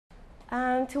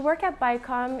To work at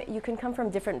Bicom, you can come from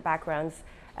different backgrounds.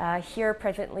 Here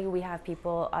presently we have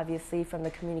people obviously from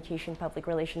the communication public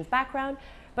relations background,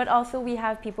 but also we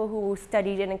have people who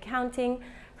studied in accounting,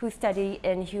 who study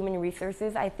in human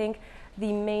resources. I think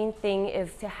the main thing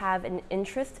is to have an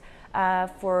interest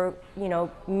for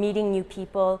meeting new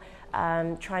people,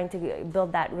 trying to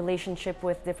build that relationship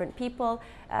with different people,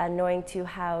 knowing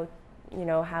how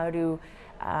to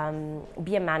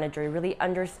be a manager, really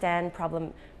understand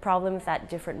problems that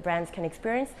different brands can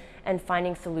experience and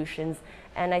finding solutions.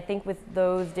 And I think with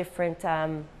those different,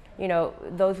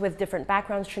 those with different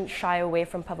backgrounds shouldn't shy away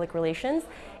from public relations.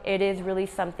 It is really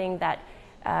something that,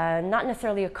 not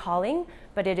necessarily a calling,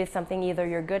 but it is something either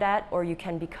you're good at or you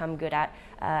can become good at.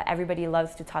 Everybody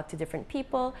loves to talk to different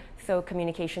people, so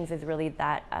communications is really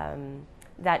that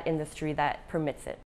industry that permits it.